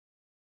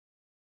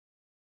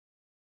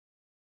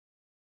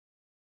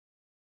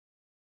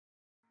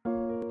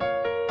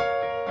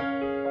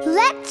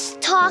Let's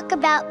talk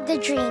about the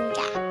dream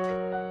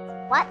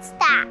gap. What's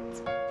that?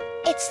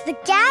 It's the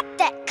gap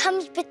that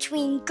comes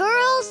between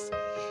girls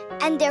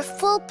and their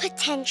full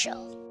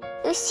potential.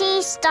 You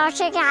see,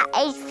 starting at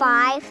age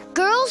 5,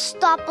 Girls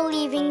stop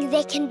believing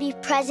they can be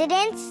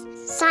presidents,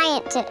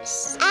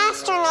 scientists,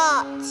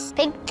 astronauts,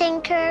 big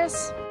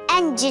thinkers,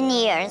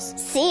 engineers,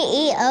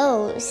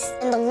 CEOs,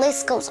 and the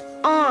list goes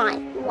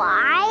on.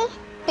 Why?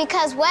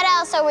 Because what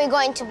else are we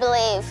going to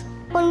believe?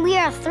 When we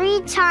are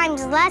 3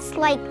 times less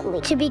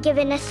likely to be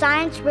given a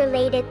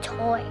science-related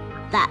toy.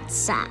 That's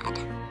sad.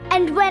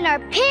 And when our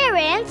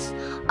parents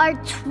are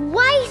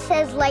twice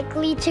as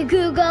likely to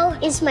Google,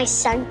 Is my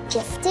son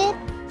gifted?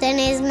 Then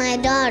is my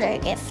daughter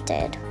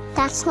gifted?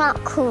 That's not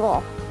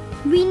cool.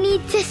 we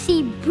need to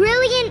see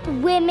brilliant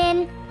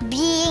women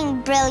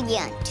Being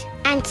brilliant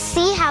and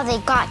see how they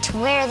got to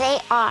where they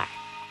are.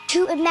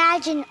 to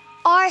imagine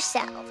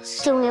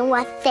ourselves. Doing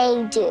what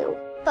they do.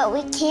 But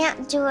we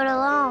can't do it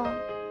alone.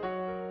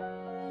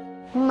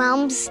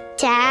 Moms,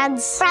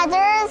 dads,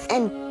 brothers,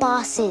 and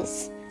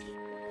bosses.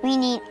 We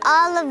need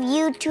all of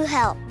you to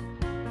help.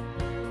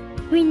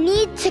 We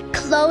need to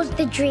close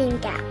the dream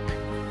gap.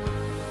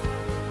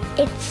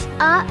 It's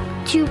up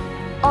to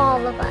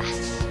all of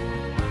us.